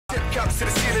up to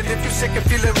the ceiling if you're sick of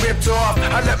feeling ripped off.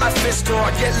 I let my fist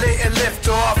off, get lit and lift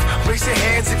off. Raise your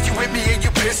hands if you with me and you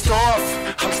pissed off.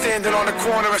 I'm standing on the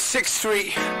corner of 6th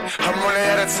Street. I'm running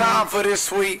out of time for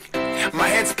this week. My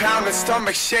head's pounding,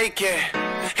 stomach shaking.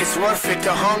 It's worth it,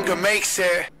 the hunger makes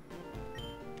it.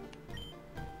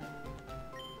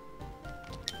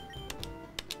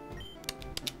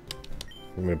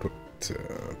 I'm gonna put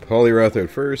Polyrath out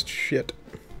first. Shit.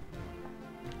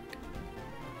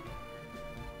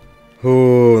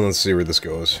 Oh, let's see where this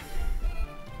goes.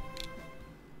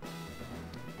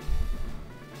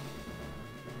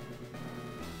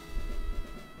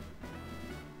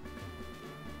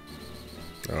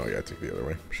 Oh, yeah, I took the other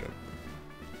way. Shit.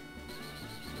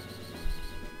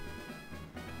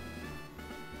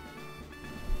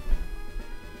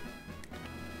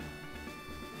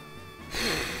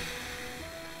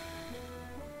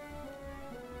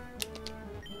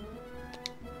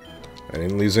 I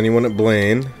didn't lose anyone at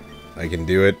Blaine. I can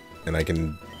do it, and I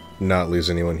can not lose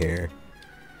anyone here.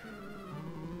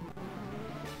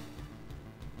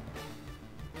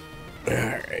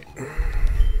 Alright.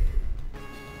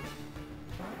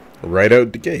 Right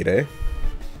out the gate, eh?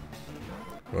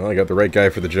 Well, I got the right guy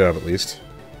for the job, at least.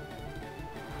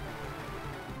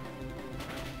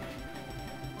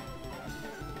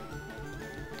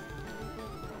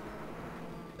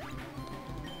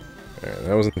 Alright,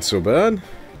 that wasn't so bad.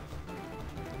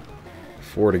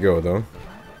 4 to go, though.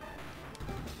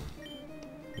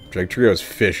 Object Trio is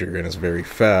Fisher, and is very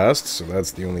fast, so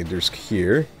that's the only Dursk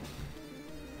here.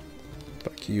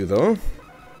 Fuck you, though.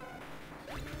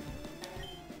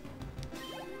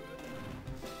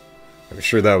 I'm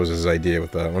sure that was his idea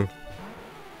with that one.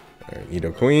 Alright,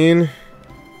 Nido Queen.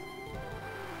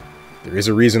 There is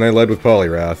a reason I led with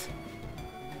Polyrath.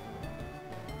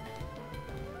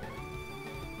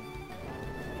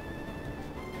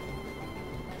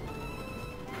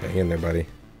 Hang in there, buddy.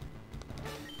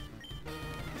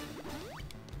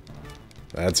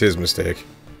 That's his mistake.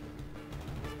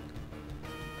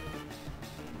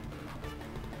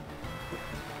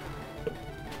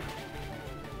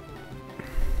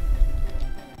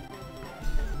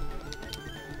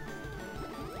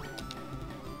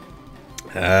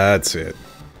 That's it.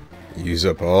 Use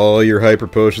up all your hyper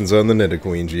potions on the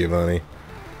Nidoqueen, Giovani.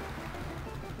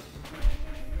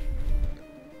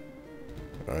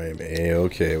 I am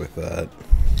A-okay with that.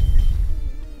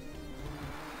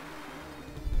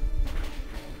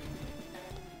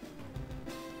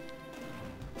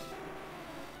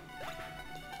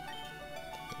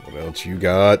 What else you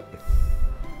got?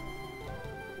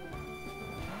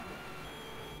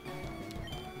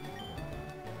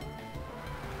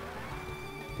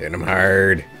 Hit him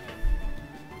hard.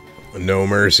 No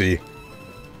mercy.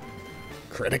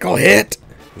 Critical hit!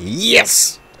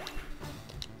 Yes!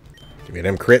 Give me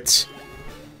them crits.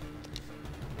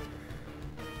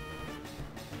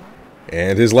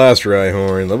 And his last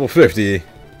Rhyhorn, level 50.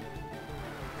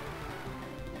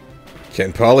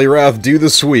 Can Polyrath do the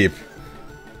sweep?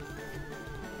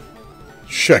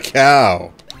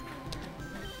 Shakao!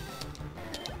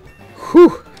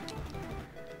 Whew!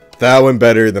 That went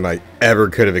better than I ever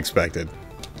could have expected.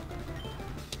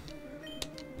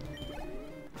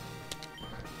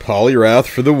 Polyrath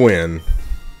for the win.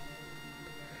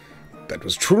 That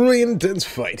was truly an intense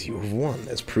fight. You have won.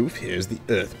 As proof, here's the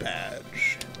Earth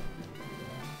Badge.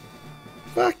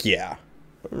 Fuck yeah.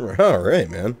 Alright,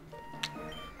 man.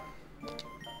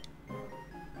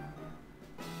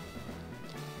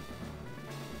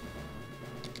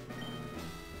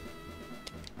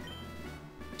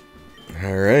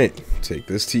 Alright. Take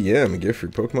this TM and gift for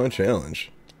Pokemon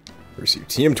Challenge. Receive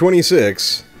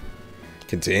TM26.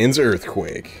 Contains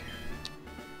Earthquake.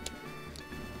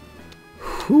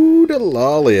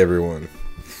 Hoo-da-lolly, everyone.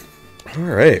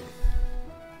 Alright.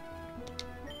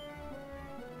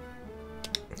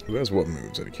 Who has what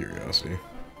moves, out of curiosity?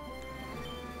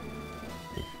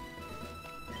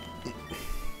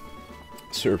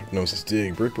 Surf, Hypnosis,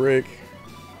 Dig, Brick Break.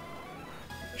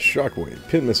 Shockwave,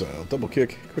 Pin Missile, Double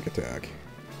Kick, Quick Attack.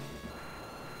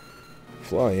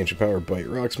 Fly, Ancient Power, Bite,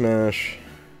 Rock Smash.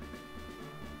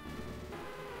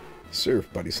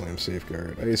 Surf, Body Slam,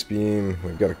 Safeguard, Ice Beam.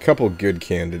 We've got a couple good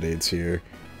candidates here.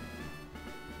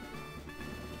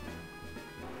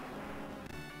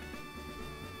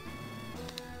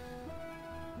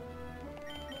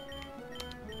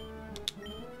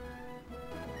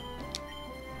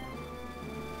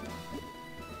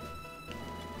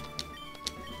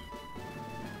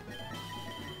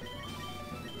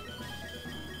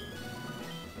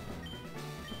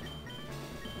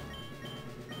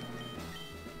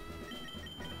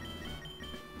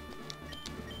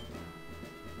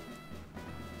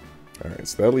 Alright,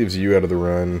 so that leaves you out of the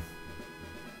run.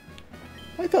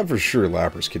 I thought for sure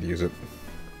Lappers could use it.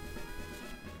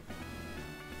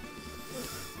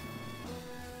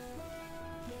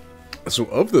 So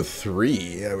of the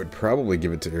three, I would probably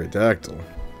give it to Aerodactyl.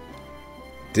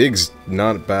 Dig's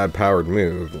not a bad powered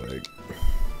move, like...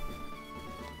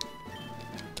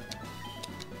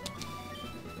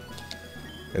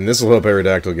 And this will help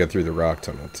Aerodactyl get through the rock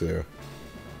tunnel, too.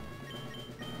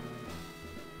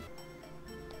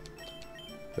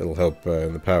 It'll help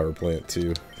in the power plant,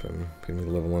 too, if I'm going to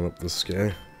be leveling up this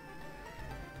guy.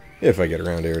 If I get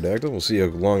around Aerodactyl, we'll see how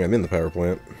long I'm in the power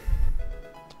plant.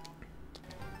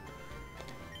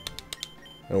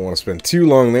 I don't want to spend too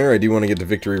long there. I do want to get to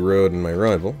Victory Road and my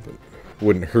rival, but it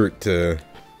wouldn't hurt to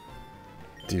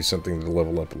do something to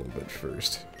level up a little bit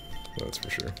first. That's for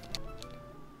sure.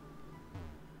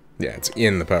 Yeah, it's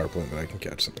in the power plant that I can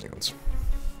catch something else.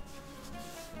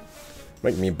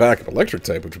 Might give me backup electric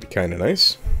type, which would be kind of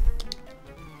nice.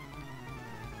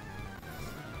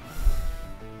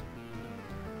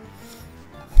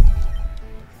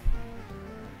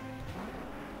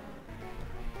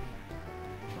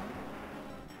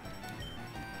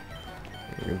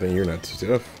 Good thing you're not too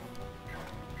tough.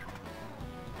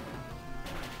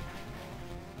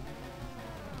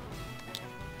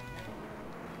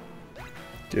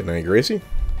 Good night, Gracie.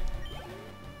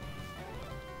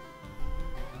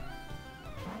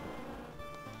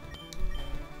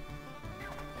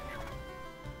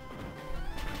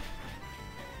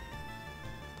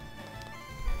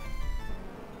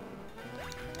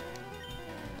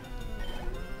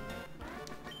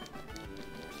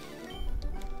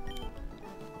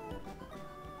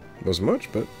 Wasn't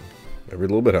much, but every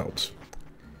little bit helps.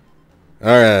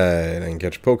 Alright, I can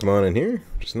catch a Pokemon in here,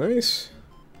 which is nice.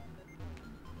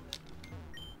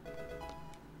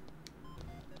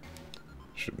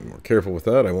 Should be more careful with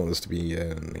that. I want this to be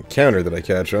an encounter that I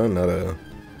catch on, not a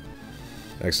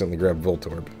accidentally grab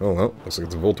Voltorb. Oh well, looks like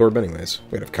it's a Voltorb anyways.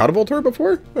 Wait, I've caught a Voltorb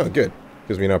before? Oh, good.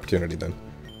 Gives me an opportunity then.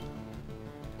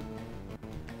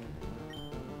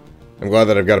 I'm glad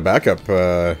that I've got a backup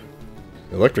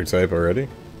electric type already.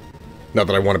 Not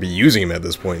that I want to be using him at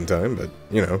this point in time, but,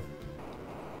 you know.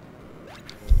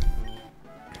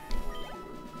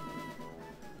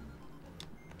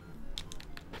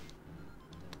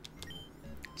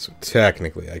 So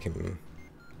technically I can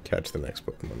catch the next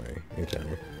Pokemon I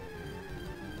encounter.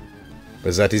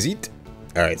 But that is it.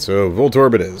 Alright, so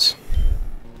Voltorb it is.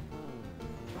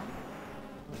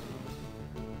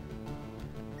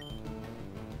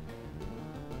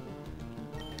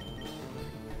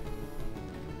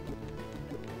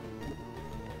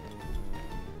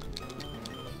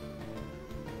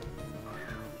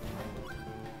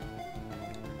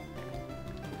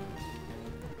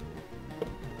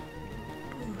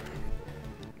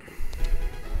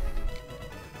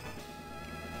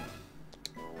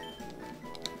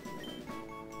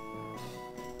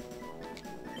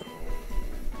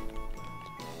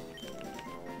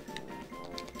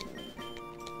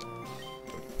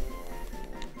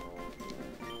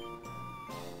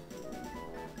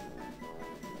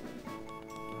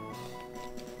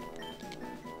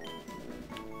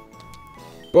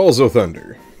 Balls of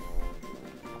Thunder.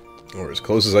 Or as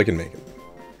close as I can make it.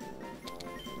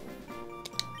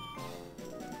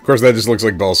 Of course, that just looks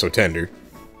like Balls So Tender.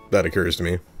 That occurs to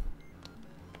me.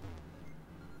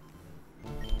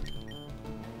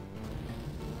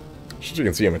 Just so you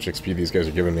can see how much XP these guys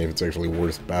are giving me, if it's actually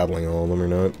worth battling all of them or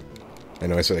not. I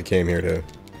know I said I came here to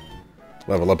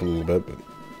level up a little bit, but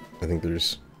I think that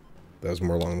was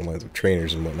more along the lines of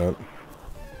trainers and whatnot.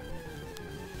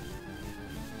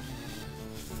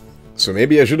 So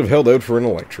maybe I should have held out for an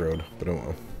Electrode, but oh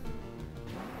well.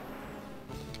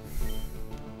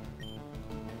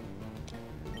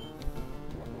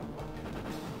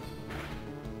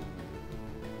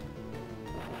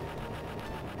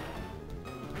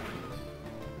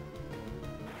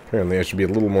 Apparently I should be a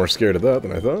little more scared of that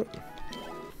than I thought.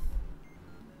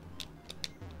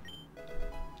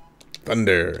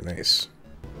 Thunder, nice.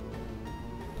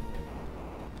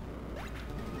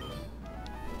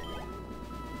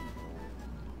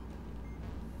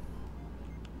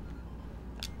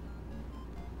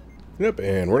 Yep,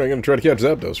 and we're not going to try to catch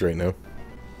Zapdos right now.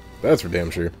 That's for damn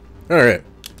sure. Alright.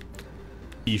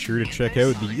 Be sure to check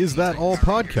out the Is That All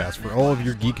podcast for all of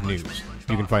your geek news.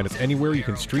 You can find us anywhere you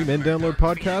can stream and download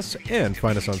podcasts, and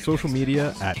find us on social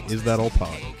media at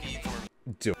IsThatAllPod.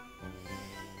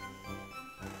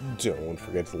 Don't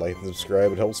forget to like and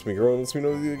subscribe. It helps me grow and lets me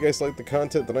know that you guys like the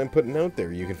content that I'm putting out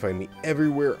there. You can find me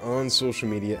everywhere on social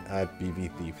media at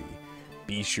BVThiefy.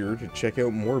 be sure to check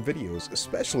out more videos,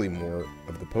 especially more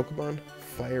of the Pokemon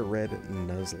Fire Red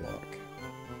Nuzlocke.